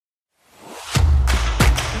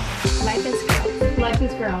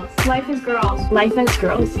girls. Life is girls. Life is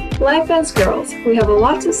girls. Life as girls. We have a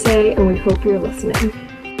lot to say and we hope you're listening.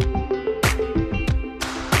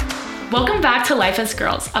 Welcome back to Life as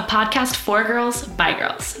Girls, a podcast for girls by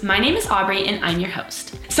girls. My name is Aubrey and I'm your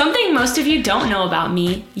host. Something most of you don't know about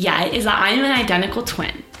me yet is that I am an identical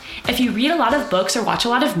twin. If you read a lot of books or watch a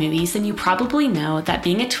lot of movies, then you probably know that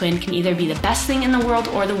being a twin can either be the best thing in the world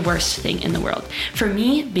or the worst thing in the world. For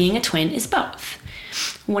me, being a twin is both.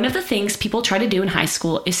 One of the things people try to do in high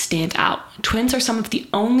school is stand out. Twins are some of the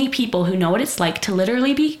only people who know what it's like to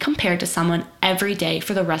literally be compared to someone every day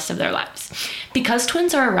for the rest of their lives. Because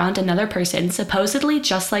twins are around another person supposedly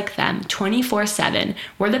just like them 24/7,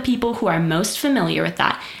 we're the people who are most familiar with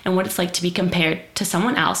that and what it's like to be compared to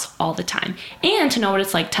someone else all the time, and to know what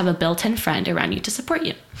it's like to have a built-in friend around you to support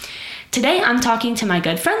you. Today, I'm talking to my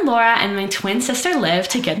good friend Laura and my twin sister Liv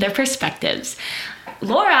to get their perspectives.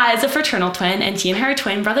 Laura is a fraternal twin, and she and her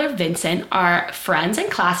twin brother Vincent are friends and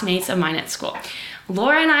classmates of mine at school.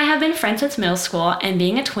 Laura and I have been friends since middle school, and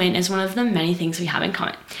being a twin is one of the many things we have in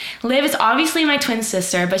common. Liv is obviously my twin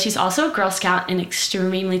sister, but she's also a Girl Scout and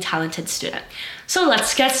extremely talented student. So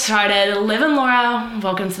let's get started. Liv and Laura,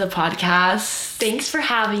 welcome to the podcast. Thanks for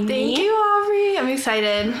having me. Thank you, Aubrey. I'm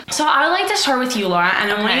excited. So I would like to start with you, Laura,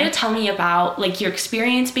 and I want you to tell me about your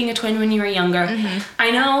experience being a twin when you were younger. Mm-hmm.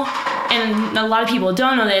 I know, and a lot of people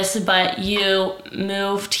don't know this, but you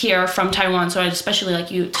moved here from Taiwan, so I'd especially like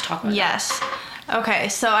you to talk about that. Yes. Okay,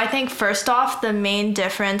 so I think first off, the main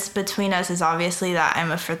difference between us is obviously that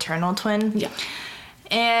I'm a fraternal twin. Yeah.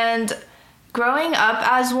 And growing up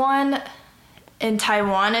as one in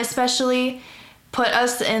Taiwan especially put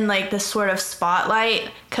us in the sort of spotlight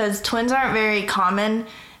because twins aren't very common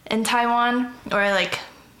in Taiwan or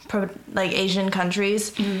Asian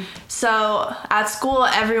countries. Mm-hmm. So at school,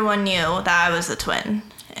 everyone knew that I was a twin.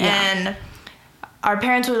 Yeah. And our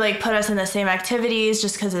parents would put us in the same activities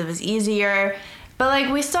just because it was easier.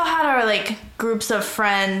 But we still had our groups of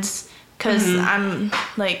friends because I'm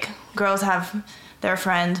girls have their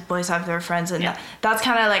friends, boys have their friends, and that's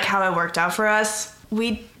kind of how it worked out for us.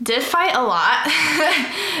 We did fight a lot.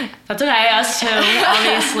 That's okay, us too.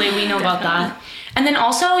 Obviously, we know about that. And then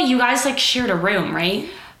also, you guys shared a room, right?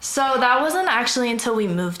 So that wasn't actually until we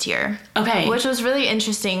moved here. Okay. Which was really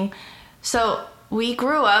interesting. So we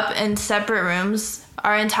grew up in separate rooms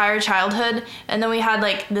our entire childhood, and then we had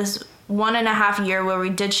this 1.5 year where we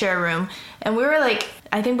did share a room, and we were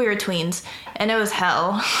I think we were tweens, and it was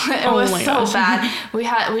hell. It was so bad.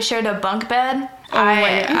 We shared a bunk bed.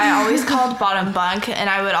 I always called bottom bunk, and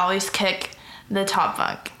I would always kick the top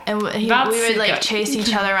bunk, and we would chase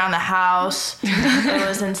each other around the house. It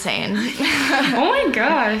was insane. Oh my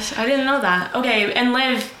gosh, I didn't know that. Okay, and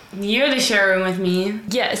Liv, you're to share a room with me.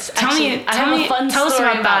 Yes, tell us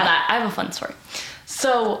about that. I have a fun story.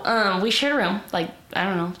 So, we shared a room, I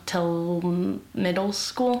don't know, till middle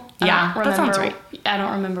school. Yeah, that sounds right. I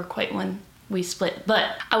don't remember quite when we split,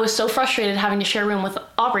 but I was so frustrated having to share a room with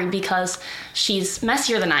Aubrey because she's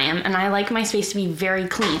messier than I am, and I like my space to be very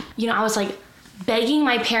clean. I was begging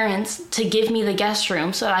my parents to give me the guest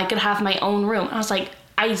room so that I could have my own room. I was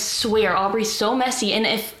I swear, Aubrey's so messy, and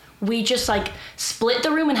if we just split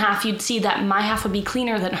the room in half, you'd see that my half would be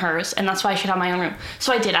cleaner than hers, and that's why I should have my own room.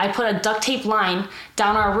 So I did. I put a duct tape line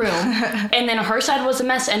down our room, and then her side was a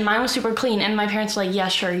mess, and mine was super clean. And my parents were yeah,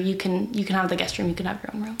 sure, you can have the guest room, you can have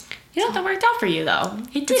your own room. That worked out for you though.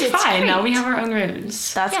 It did. It's fine. Now we have our own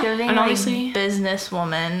rooms. That's giving and obviously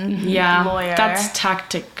businesswoman, lawyer. lawyer. That's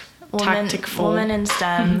tactful. Woman in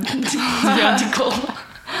STEM. Tactical.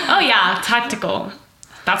 Oh yeah, tactical.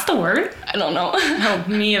 That's the word? I don't know. No,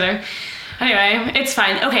 me either. Anyway, it's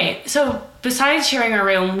fine. Okay, so besides sharing our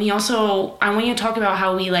room, I want you to talk about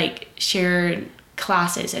how we shared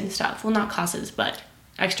classes and stuff. Well, not classes, but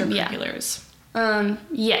extracurriculars.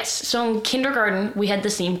 Yes. So in kindergarten, we had the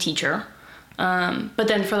same teacher. But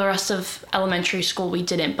then for the rest of elementary school, we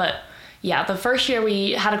didn't. But yeah, the first year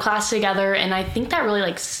we had a class together, and I think that really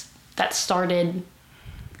that started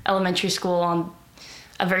elementary school on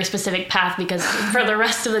a very specific path, because for the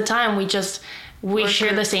rest of the time we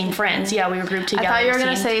shared the same friends. Yeah, we were grouped together. I thought you were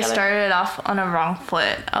gonna say started off on a wrong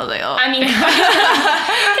foot. I was oh. I mean,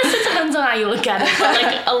 I guess it depends on how you look at it,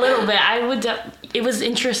 but a little bit. It was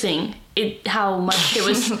interesting how much it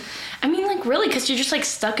was. I mean, really, because you're just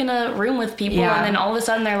stuck in a room with people, and then all of a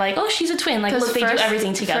sudden they're oh, she's a twin. Look, they do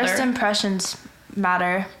everything together. First impressions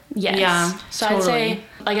matter. Yes. Yeah. So totally.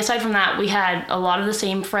 I'd say, aside from that, we had a lot of the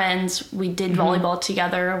same friends. We did volleyball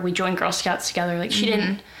together. We joined Girl Scouts together. She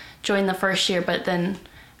didn't join the first year, but then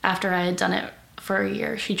after I had done it for a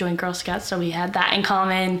year, she joined Girl Scouts, so we had that in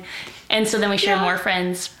common. And so then we shared more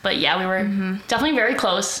friends. But yeah, we were definitely very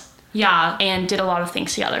close. Yeah. and did a lot of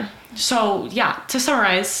things together. So, yeah, to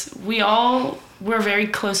summarize, we all were very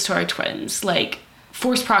close to our twins, like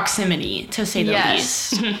forced proximity, to say the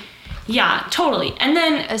least. Yeah, totally. And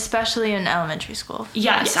then, Especially in elementary school.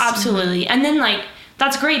 yes, absolutely. And then, like,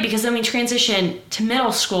 that's great because then we transition to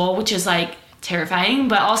middle school, which is, like, terrifying,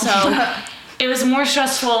 but also it was more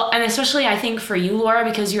stressful. And especially, I think, for you, Laura,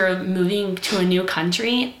 because you're moving to a new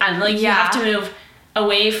country and, like, you have to move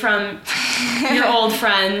away from your old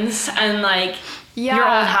friends and, like, your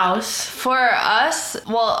old house. For us,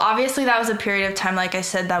 well, obviously that was a period of time, like I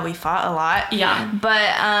said, that we fought a lot. Yeah.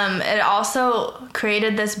 But it also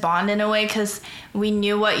created this bond in a way because we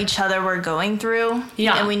knew what each other were going through.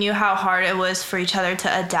 Yeah. And we knew how hard it was for each other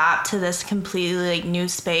to adapt to this completely like new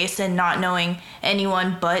space and not knowing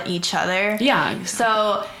anyone but each other. Yeah. Exactly.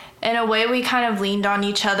 So in a way, we kind of leaned on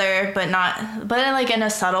each other, but like in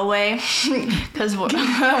a subtle way, because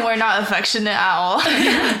we're not affectionate at all.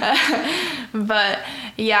 But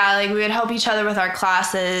yeah, like we would help each other with our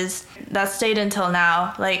classes. That stayed until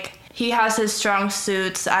now. Like he has his strong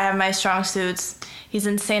suits, I have my strong suits. He's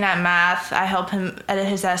insane at math. I help him edit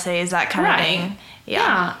his essays, that kind of thing.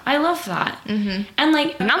 Yeah, I love that. Mm-hmm. And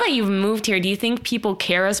like now that you've moved here, do you think people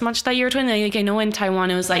care as much that you're a twin? Like I know in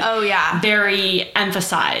Taiwan it was like very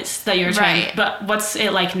emphasized that you're a twin. Right. But what's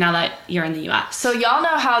it like now that you're in the U.S.? So y'all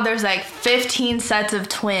know how there's like 15 sets of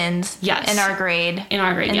twins in our grade.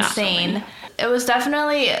 Insane. Yeah. It was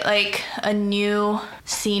definitely like a new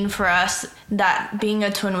scene for us that being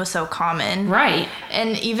a twin was so common. Right.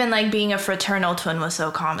 And even like being a fraternal twin was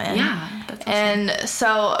so common. Yeah. That's awesome. And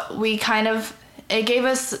so we it gave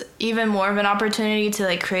us even more of an opportunity to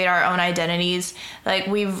like create our own identities. Like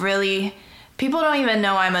people don't even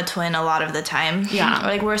know I'm a twin a lot of the time. Yeah.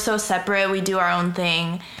 Like we're so separate. We do our own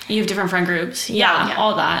thing. You have different friend groups. Yeah.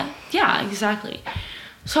 All that. Yeah, exactly.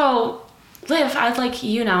 So Liv, I'd like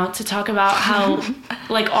you now to talk about how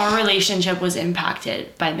like our relationship was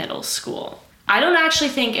impacted by middle school. I don't actually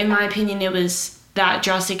think, in my opinion, it was that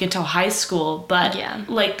drastic until high school, but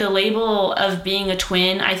like the label of being a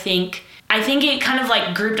twin, I think it kind of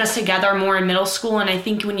like grouped us together more in middle school, and I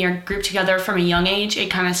think when you're grouped together from a young age, it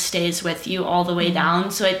kind of stays with you all the way down.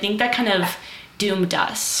 So I think that kind of doomed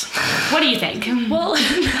us. What do you think? Well,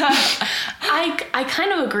 I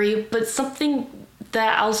kind of agree, but something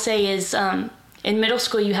that I'll say is in middle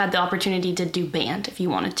school you had the opportunity to do band if you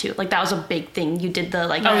wanted to. Like that was a big thing. You did the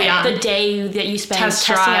the day that you spent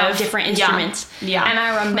testing out different instruments. Yeah. And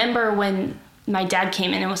I remember when my dad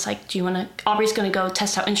came in and was like, Aubrey's going to go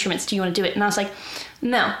test out instruments. Do you want to do it? And I was like,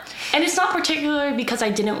 no. And it's not particularly because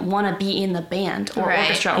I didn't want to be in the band or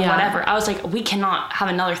orchestra or whatever. I was like, we cannot have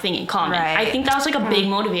another thing in common. Right. I think that was like a big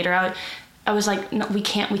motivator. I was like, no, we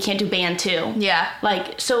can't do band too. Yeah.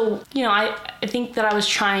 Like, so, I think that I was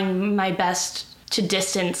trying my best to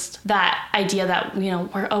distance that idea that,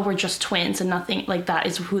 we're just twins and nothing like that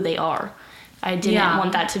is who they are. I didn't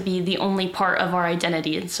want that to be the only part of our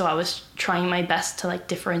identity. And so I was trying my best to like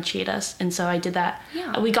differentiate us. And so I did that.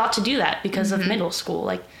 Yeah. We got to do that because of middle school.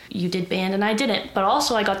 Like you did band and I didn't, but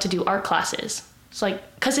also I got to do art classes. So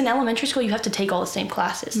like, because in elementary school, you have to take all the same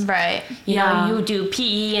classes. Right. You know, you do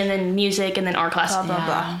PE and then music and then art class. Blah, blah,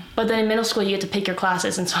 blah. But then in middle school, you get to pick your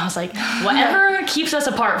classes. And so I was like, whatever keeps us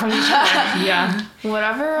apart from each other.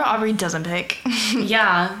 Whatever Aubrey doesn't pick.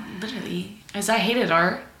 Literally. Because I hated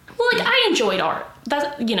art. Well, like, I enjoyed art.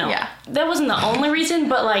 That, that wasn't the only reason,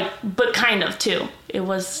 but kind of too. It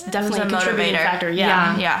was definitely a contributing factor.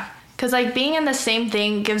 Yeah. Because like being in the same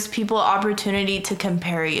thing gives people opportunity to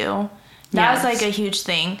compare you. That was like a huge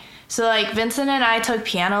thing. So like Vincent and I took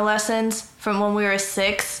piano lessons from when we were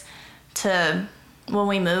 6 to when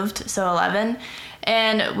we moved, so 11.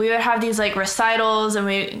 And we would have these like recitals and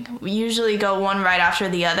we usually go one right after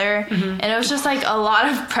the other. Mm-hmm. And it was just like a lot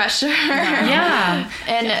of pressure.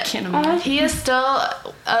 And he is still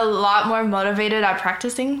a lot more motivated at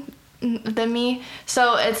practicing than me.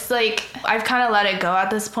 So it's like I've kind of let it go at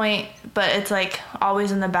this point, but it's like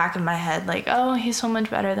always in the back of my head, like, oh, he's so much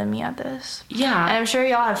better than me at this. Yeah. And I'm sure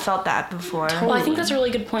y'all have felt that before. Totally. Well, I think that's a really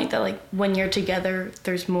good point that like when you're together,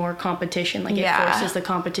 there's more competition. Like it forces the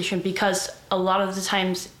competition because a lot of the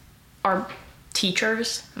times our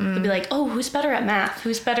teachers would be like, oh, who's better at math?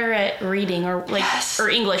 Who's better at reading or like or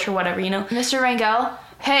English or whatever, Mr. Rangel,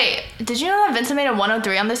 hey, did you know that Vincent made a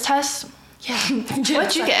 103 on this test? Yeah.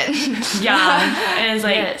 What'd you get? And it's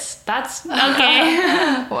like, yes, that's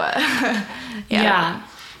okay. What?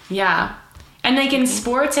 Yeah. And like in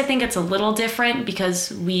sports, I think it's a little different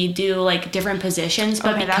because we do like different positions,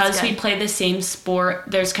 but because we play the same sport,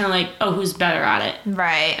 there's kind of like, oh, who's better at it?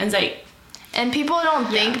 Right. And it's like, And people don't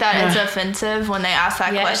think that it's offensive when they ask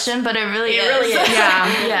that question, but it really is. Really is.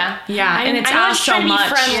 Yeah. And it's asked so much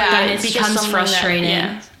that it becomes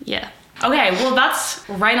frustrating. Yeah. Okay, well, that's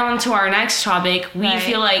right on to our next topic. We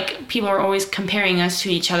feel like people are always comparing us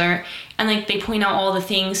to each other, and like they point out all the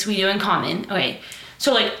things we do in common. Okay,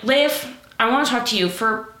 so like Liv, I want to talk to you.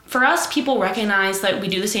 For us, people recognize that we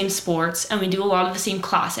do the same sports and we do a lot of the same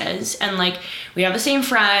classes, and like we have the same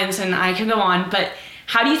friends, and I could go on. But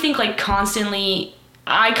how do you think like constantly?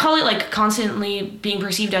 I call it like constantly being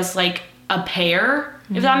perceived as like a pair,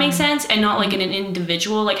 if that makes sense, and not like an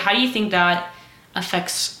individual. Like, how do you think that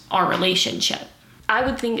affects our relationship? I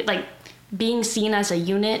would think like being seen as a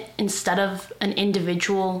unit instead of an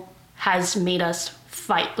individual has made us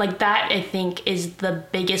fight. Like that, I think, is the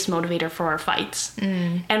biggest motivator for our fights.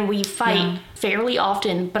 And we fight fairly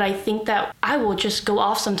often, but I think that I will just go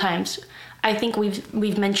off sometimes. I think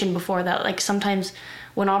we've mentioned before that like sometimes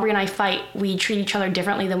when Aubrey and I fight, we treat each other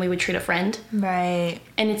differently than we would treat a friend. Right.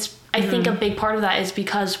 And it's I think a big part of that is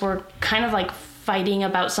because we're kind of like fighting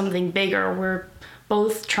about something bigger. We're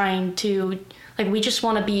both trying to, like, we just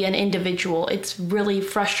want to be an individual. It's really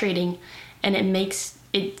frustrating, and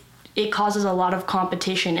it causes a lot of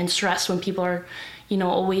competition and stress when people are,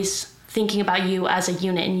 always thinking about you as a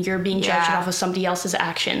unit and you're being judged off of somebody else's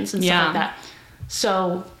actions and stuff like that.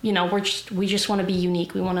 So, we just want to be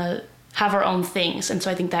unique. We want to have our own things. And so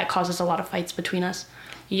I think that causes a lot of fights between us.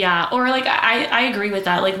 Yeah. Or like, I agree with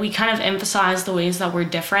that. Like, we kind of emphasize the ways that we're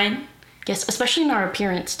different. Yes, especially in our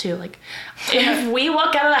appearance too. Like, if we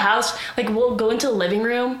walk out of the house, like we'll go into the living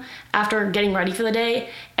room after getting ready for the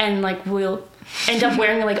day, and like we'll end up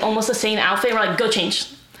wearing like almost the same outfit. We're like, go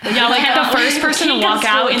change. Yeah, like the first person to walk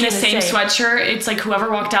out in the same sweatshirt, it's like whoever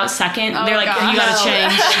walked out second, they're like, you gotta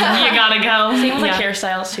change. You gotta go. Same with like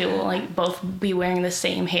hairstyles too. We'll like both be wearing the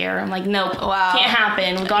same hair. I'm like, nope, can't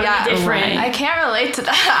happen. We gotta be different. Right. I can't relate to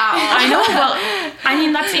that. I know, but I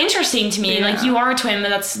mean, that's interesting to me. Like, you are a twin, but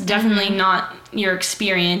that's definitely not your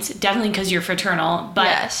experience. Definitely because you're fraternal. But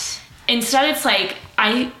instead, it's like,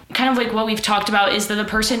 I kind of like what we've talked about is that the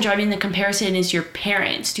person driving the comparison is your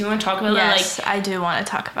parents. Do you want to talk about that? Yes, I do want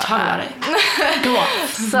to talk about that. Talk about it. Go on.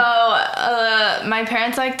 So, my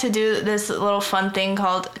parents like to do this little fun thing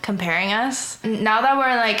called comparing us. Now that we're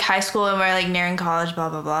in like high school and we're like nearing college, blah,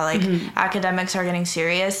 blah, blah, like academics are getting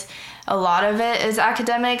serious. A lot of it is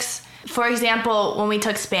academics. For example, when we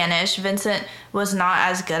took Spanish, Vincent was not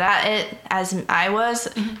as good at it as I was.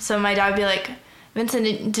 So my dad would be like,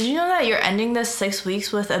 Vincent, did you know that you're ending this 6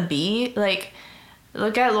 weeks with a B? Like,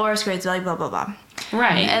 look at Laura's grades, like, blah, blah, blah.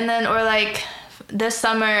 Right. And then, or like, this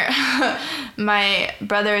summer, my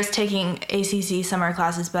brother is taking ACC summer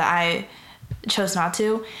classes, but I chose not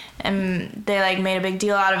to. And they, like, made a big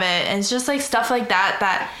deal out of it. And it's just, like, stuff like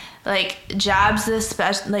that, like, jabs this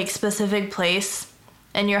specific place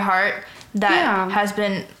in your heart that has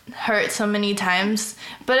been hurt so many times,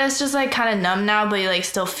 but it's just like kind of numb now, but you like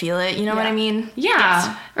still feel it, you know what I mean? Yes.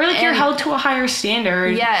 Or like you're held to a higher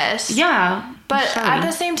standard. Yes. Yeah. But at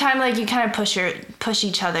the same time, like you kind of push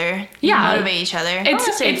each other, motivate each other.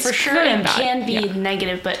 It's for sure it can be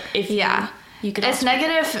negative, but if you could, it's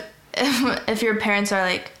negative if your parents are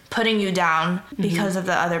like putting you down because of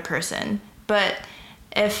the other person, but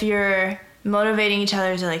if you're motivating each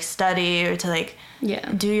other to like study or to like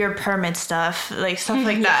do your permit stuff, like stuff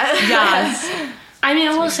like that. Yes. I mean,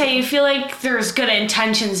 I will say, you feel like there's good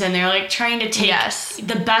intentions in there, like trying to take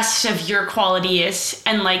the best of your qualities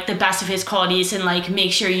and like the best of his qualities and like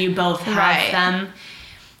make sure you both have them.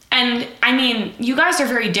 And I mean, you guys are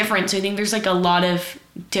very different, so I think there's like a lot of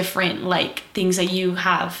different like things that you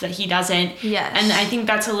have that he doesn't. Yes. And I think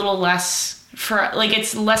that's a little less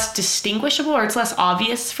it's less distinguishable, or it's less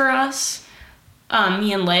obvious for us.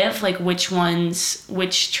 Me and Liv, like which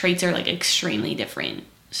traits are like extremely different.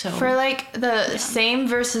 So for like the same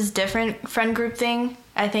versus different friend group thing,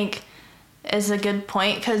 I think is a good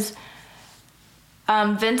point, because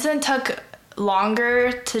Vincent took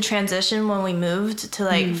longer to transition when we moved to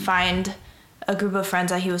like find a group of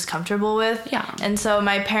friends that he was comfortable with. Yeah. And so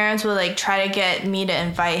my parents would like try to get me to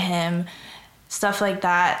invite him, stuff like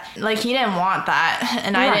that. Like he didn't want that,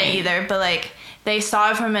 and I didn't either, but like they saw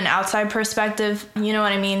it from an outside perspective, you know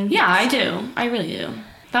what I mean? Yeah, I do. I really do.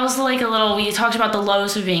 That was like we talked about the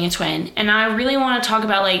lows of being a twin, and I really want to talk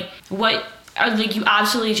about like what like you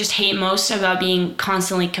absolutely just hate most about being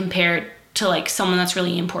constantly compared to like someone that's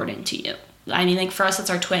really important to you. I mean, like for us, it's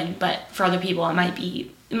our twin, but for other people, it might be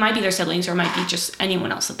their siblings, or it might be just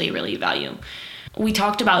anyone else that they really value. We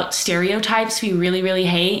talked about stereotypes we really, really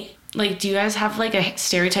hate. Like, do you guys have like a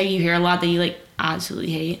stereotype you hear a lot that you like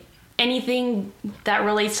absolutely hate? Anything that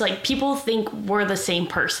relates to like people think we're the same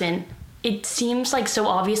person, it seems like so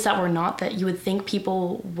obvious that we're not, that you would think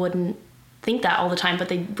people wouldn't think that all the time, but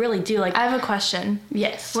they really do. Like, I have a question.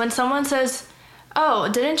 yes. When someone says, oh,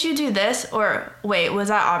 didn't you do this? Or, wait, was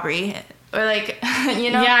that Aubrey? Or, like,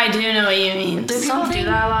 you know? Yeah, I do know what you mean. Do people do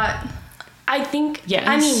that a lot? I think, yes.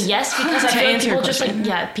 I mean, yes, because I To feel like answer your people just, like,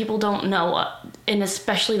 question. people don't know. And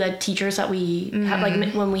especially the teachers that we had,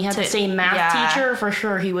 like, when we had the same math yeah. teacher, for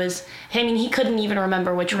sure, he couldn't even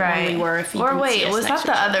remember which one we were. If he Or didn't see wait, us was that next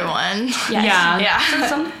the to each other one? Yes. Yeah.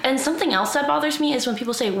 Yeah. And something else that bothers me is when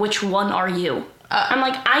people say, which one are you? I'm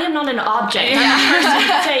like, I am not an object. I'm a person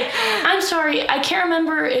to say, I'm sorry, I can't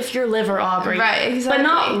remember if you're Liv or Aubrey. Right, exactly. But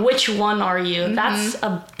not which one are you. That's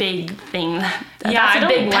a big thing. Yeah, That's I a don't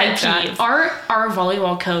big like pet that. peeve. Our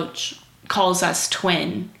volleyball coach calls us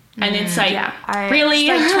twin. And it's like, really?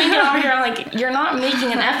 Like, twink it over here. I'm like, you're not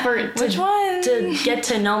making an effort Which one? to get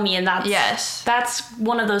to know me. And that's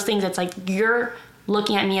one of those things that's like, you're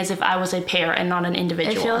looking at me as if I was a pair and not an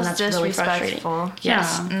individual. It feels and that's really frustrating. disrespectful.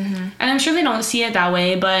 Yes. And I'm sure they don't see it that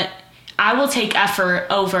way, but I will take effort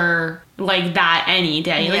over like that any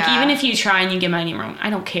day. Like, Yeah. even if you try and you get my name wrong, I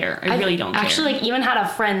don't care. I really don't care. Actually, like, even had a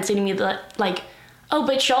friend say to me that, like, oh,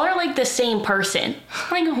 but y'all are like the same person.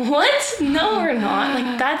 I'm like, what? No, we're not.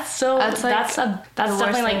 Like, that's That's, like, that's the something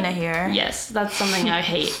worst like thing to hear. Yes, that's something I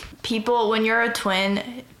hate. People, when you're a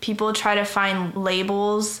twin, people try to find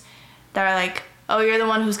labels that are like, oh, you're the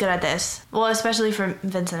one who's good at this. Well, especially for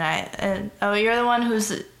Vince and I. And, oh, you're the one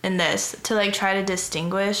who's in this. To, like, try to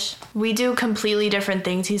distinguish. We do completely different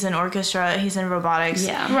things. He's in orchestra. He's in robotics.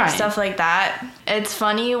 Yeah. Right. Stuff like that. It's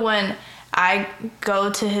funny when I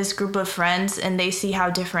go to his group of friends and they see how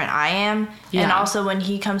different I am. Yeah. And also when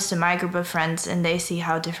he comes to my group of friends and they see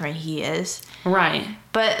how different he is. Right.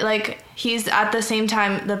 But, like, he's at the same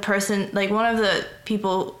time the person, like, one of the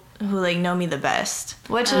people who, like, know me the best.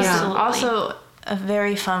 Which is Yeah. also a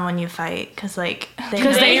very fun when you fight. Because, like,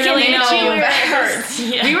 Because they really hit know you where it hurts.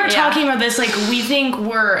 Yeah. We were Yeah. talking about this, like, we think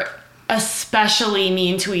we're especially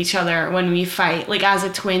mean to each other when we fight, like, as a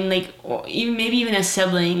twin, like, or even, maybe even a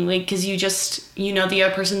sibling, like, because you know the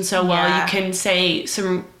other person so well, Yeah. you can say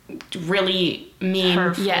some really mean,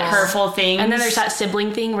 Hurtful. hurtful things. And then there's that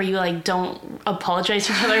sibling thing where you, like, don't apologize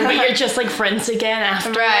to each other, but you're just, like, friends again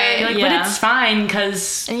after. Right. You're like, Yeah. but it's fine,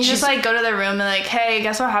 because And you just, like, go to their room and, like, hey,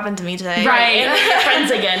 guess what happened to me today? right. And then you're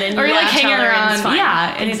friends again, and or you like laugh hanging each other, and around, it's fine.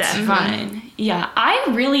 yeah, and Exactly. it's fine. Yeah, I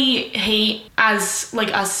really hate, as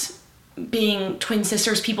like us being twin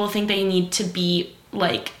sisters, people think they need to be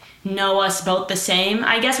like know us both the same,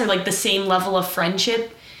 I guess, or like the same level of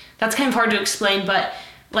friendship. That's kind of hard to explain, but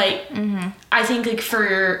like I think like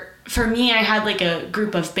for me, I had like a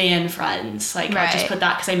group of band friends. Like I'll just Right. put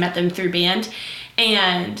that because I met them through band.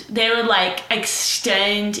 And they would like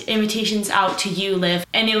extend invitations out to you, Liv.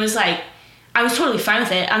 And it was like, I was totally fine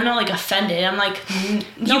with it. I'm not like offended. I'm like, you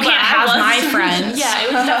but can't I have was. my friends. Yeah,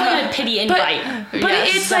 it was definitely a pity invite. But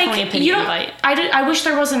Yes, it's definitely like, a pity you don't, invite. I wish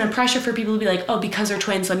there wasn't a pressure for people to be like, oh, because they're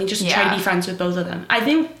twins, let me just try to Yeah. be friends with both of them. I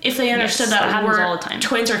think if they understood that that happens we're all the time.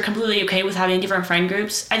 twins are completely okay with having different friend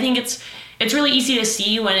groups, I think it's really easy to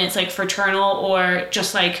see when it's like fraternal or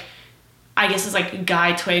just like, I guess it's like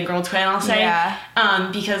guy twin, girl twin, I'll say. Yeah.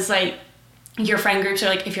 Because like your friend groups are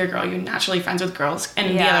like, if you're a girl, you're naturally friends with girls and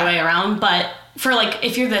the Yeah. other way around. But for like,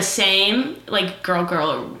 if you're the same, like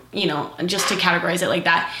girl, you know, just to categorize it like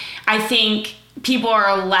that, I think people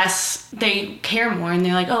are less, they care more and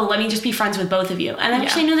they're like, oh, let me just be friends with both of you. And I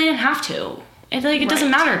wish they knew they didn't have to. It's like, it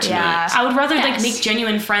doesn't matter to Yeah. me. I would rather like Yes. make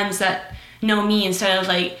genuine friends that know me instead of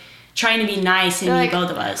like trying to be nice and They're meet like, both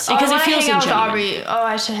of us. Oh, Because I it wanna feels hang out with ingenuine. Aubrey. Oh,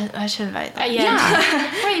 I should invite them.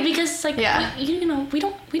 Yeah. Right, because like Yeah. you know, we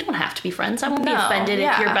don't have to be friends. I won't be No, offended if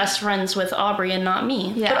yeah. you're best friends with Aubrey and not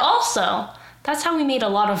me. Yeah. But also, that's how we made a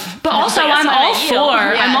lot of But also, Like, I'm that's all what I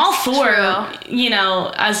for, feel. I'm all Yes, for, true. you know,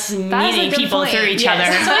 us is a meeting good people point. through each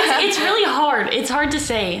Yes. So other. it's really hard. It's hard to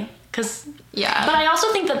say because Yeah. But I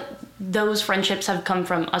also think that those friendships have come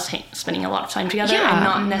from us spending a lot of time together, Yeah. and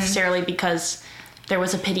not necessarily because there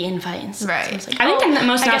was a pity invite. And Right. So it's like, I think in the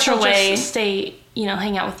most I guess natural I'll way- just stay,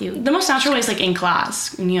 hang out with you. The most natural way is like in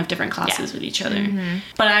class when you have different classes with each other.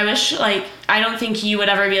 But I wish like I don't think you would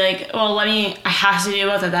ever be like, well, I have to do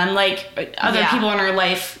both of them. Like other Yeah. people in our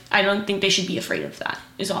life, I don't think they should be afraid of that.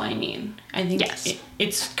 Is all I mean. I think Yes.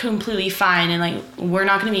 it's completely fine, and like we're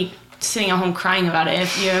not gonna be sitting at home crying about it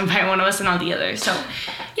if you invite one of us and not the other. So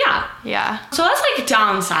yeah. Yeah. So that's like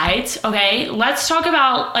downsides. Okay, let's talk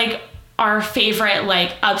about like our favorite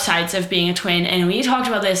like upsides of being a twin, and we talked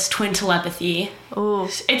about this twin telepathy. Ooh,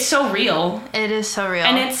 It's so real. it is so real.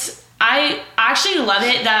 And I actually love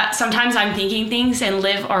it that sometimes I'm thinking things and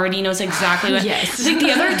Liv already knows exactly what. Yes. Like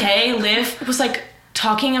the other day, Liv was like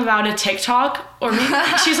talking about a TikTok, or maybe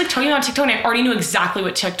she was like talking about TikTok and I already knew exactly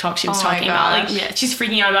what TikTok she was talking about. Like, she's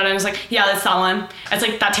freaking out about it. And I was like, yeah, that's that one. It's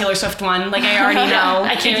like that Taylor Swift one. Like, I already know.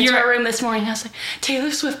 I came into her room this morning. I was like, Taylor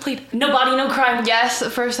Swift played No Body, No Crime. Yes,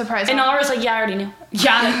 for surprise. And Aura was like, yeah, I already knew.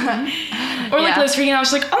 Yeah. Or like Liz freaking out.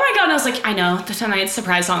 She's like, oh my God. And I was like, I know. The tonight's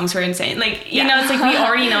surprise songs were insane. Like, you know, it's like we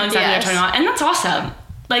already know exactly what you're talking about. And that's awesome.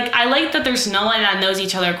 Like, I like that there's no one that knows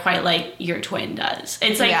each other quite like your twin does.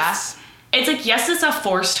 It's like... It's like, yes, it's a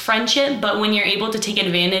forced friendship, but when you're able to take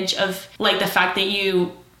advantage of, like, the fact that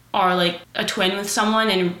you are, like, a twin with someone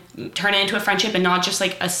and turn it into a friendship and not just,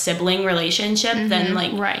 like, a sibling relationship, then,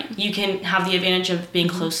 like, you can have the advantage of being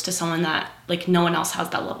close to someone that, like, no one else has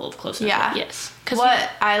that level of closeness with. Yes. What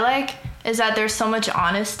I like is that there's so much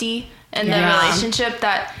honesty in the relationship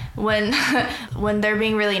that when they're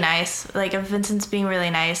being really nice, like, if Vincent's being really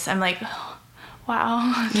nice, I'm like...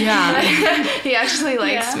 Wow. Yeah. He actually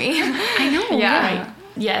likes me. I know. Yeah.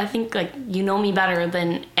 Yeah, I think, like, you know me better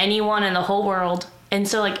than anyone in the whole world. And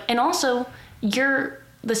so, like, and also, you're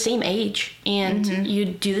the same age. And you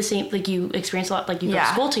do the same, like, you experience a lot, like, you go to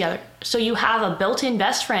school together. So you have a built-in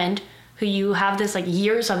best friend who you have this, like,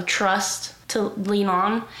 years of trust to lean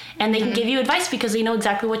on, and they can give you advice because they know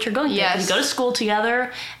exactly what you're going through. You go to school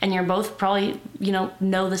together and you're both probably, you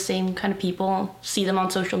know the same kind of people, see them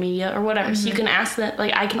on social media or whatever. So you can ask them,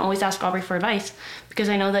 like, I can always ask Aubrey for advice because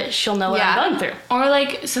I know that she'll know what I'm going through. Or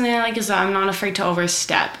like something I like is that I'm not afraid to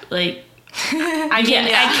overstep. Like, I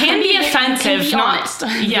can be offensive. Be honest.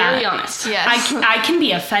 Very honest. Yes. I can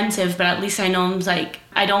be offensive, but at least I know I'm like,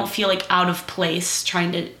 I don't feel like out of place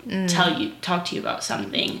trying to talk to you about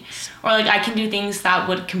something. Or like I can do things that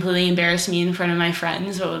would completely embarrass me in front of my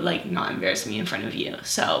friends, but would like not embarrass me in front of you.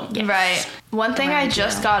 So right. One thing I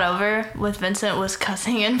just got over with Vincent was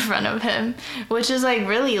cussing in front of him, which is like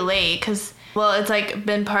really late because, well, it's like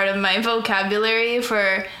been part of my vocabulary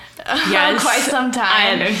for quite some time.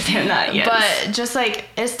 I understand that, yes. But just like,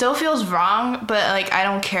 it still feels wrong, but like I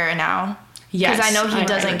don't care now. Yes. Because I know he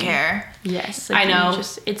doesn't care. Yes. Like, I know.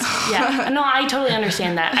 No, I totally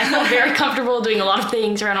understand that. I feel very comfortable doing a lot of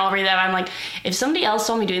things around Aubrey that I'm like, if somebody else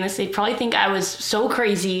saw me doing this, they'd probably think I was so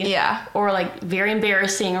crazy. Yeah. Or like very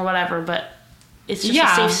embarrassing or whatever, but it's just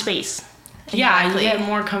a safe space. Yeah, you get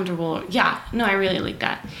more comfortable. Yeah. No, I really like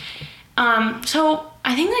that. So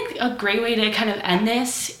I think like a great way to kind of end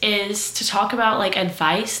this is to talk about like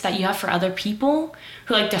advice that you have for other people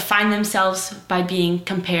who like define themselves by being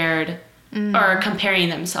compared or comparing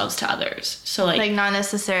themselves to others. So like not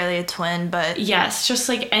necessarily a twin, but yes, just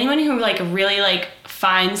like anyone who like really like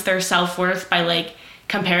finds their self-worth by like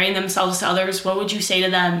comparing themselves to others, what would you say to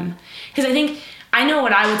them? Because I know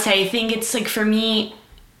what I would say. I think it's like for me,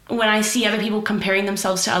 when I see other people comparing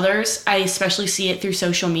themselves to others, I especially see it through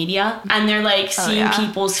social media. And they're like seeing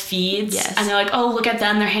people's feeds. Yes. And they're like, oh, look at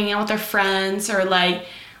them. They're hanging out with their friends. Or like,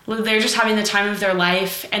 they're just having the time of their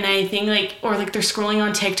life. And I think like, or like they're scrolling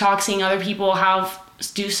on TikTok, seeing other people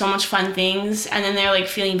do so much fun things. And then they're like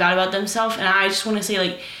feeling bad about themselves. And I just want to say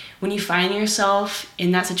like, when you find yourself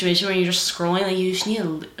in that situation where you're just scrolling, like you just need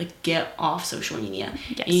to like get off social media.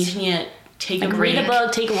 Yes. And you just need to take a break. Read a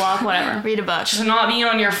book, take a walk, whatever. Read a book. Just not being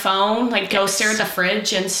on your phone. Like, go stare at the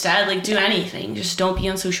fridge instead. Like, do anything. Just don't be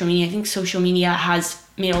on social media. I think social media has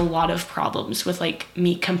made a lot of problems with, like,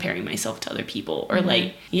 me comparing myself to other people. Or,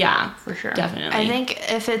 like, yeah. For sure. Definitely. I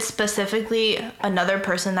think if it's specifically another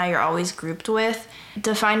person that you're always grouped with,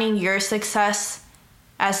 defining your success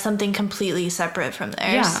as something completely separate from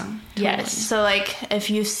theirs. Yeah. Totally. Yes. So, like, if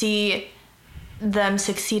you see them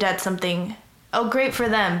succeed at something... Oh, great for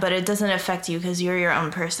them, but it doesn't affect you because you're your own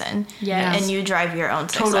person. Yes. And you drive your own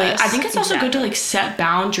success. Totally. I think it's also good to like set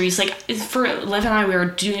boundaries. Like for Liv and I,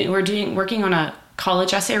 we're working on a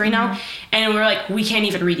college essay right now, and we're like, we can't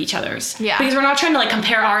even read each other's. Yeah. Because we're not trying to like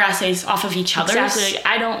compare our essays off of each other's. Exactly. Like,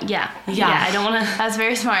 I don't want to. That's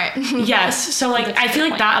very smart. Yes. So like, I feel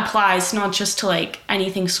like that applies not just to like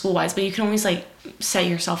anything school wise, but you can always like set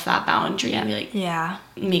yourself that boundary and be like,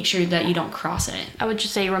 make sure that you don't cross it. I would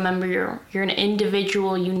just say, remember you're an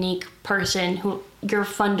individual, unique person who you're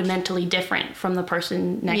fundamentally different from the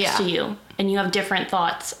person next to you, and you have different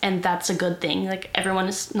thoughts, and that's a good thing. Like, everyone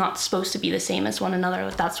is not supposed to be the same as one another.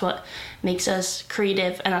 Like, that's what makes us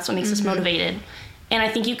creative, and that's what makes us motivated. And I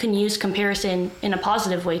think you can use comparison in a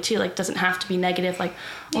positive way too. Like, it doesn't have to be negative. Like,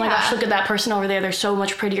 oh my gosh, look at that person over there. They're so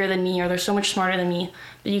much prettier than me, or they're so much smarter than me.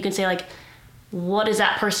 But you can say like, what is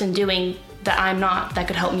that person doing that I'm not, that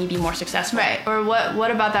could help me be more successful? Right. Or what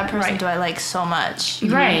about that person do I like so much?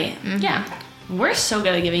 Right. Yeah. We're so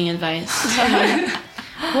good at giving advice.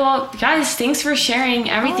 Well, guys, thanks for sharing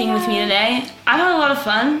everything with me today. I've had a lot of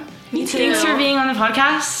fun. Me too. Thanks for being on the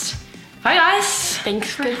podcast. Bye, guys.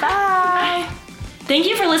 Thanks for Goodbye. Thank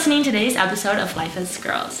you for listening to today's episode of Life as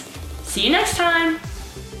Girls. See you next time.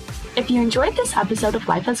 If you enjoyed this episode of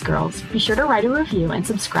Life as Girls, be sure to write a review and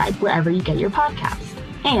subscribe wherever you get your podcast.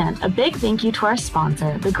 And a big thank you to our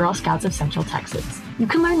sponsor, the Girl Scouts of Central Texas. You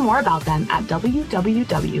can learn more about them at www.gsctx.org.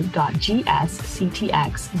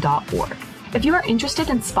 If you are interested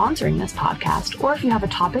in sponsoring this podcast, or if you have a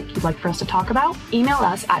topic you'd like for us to talk about, email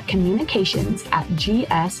us at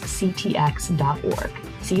communications@gsctx.org.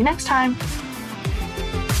 See you next time.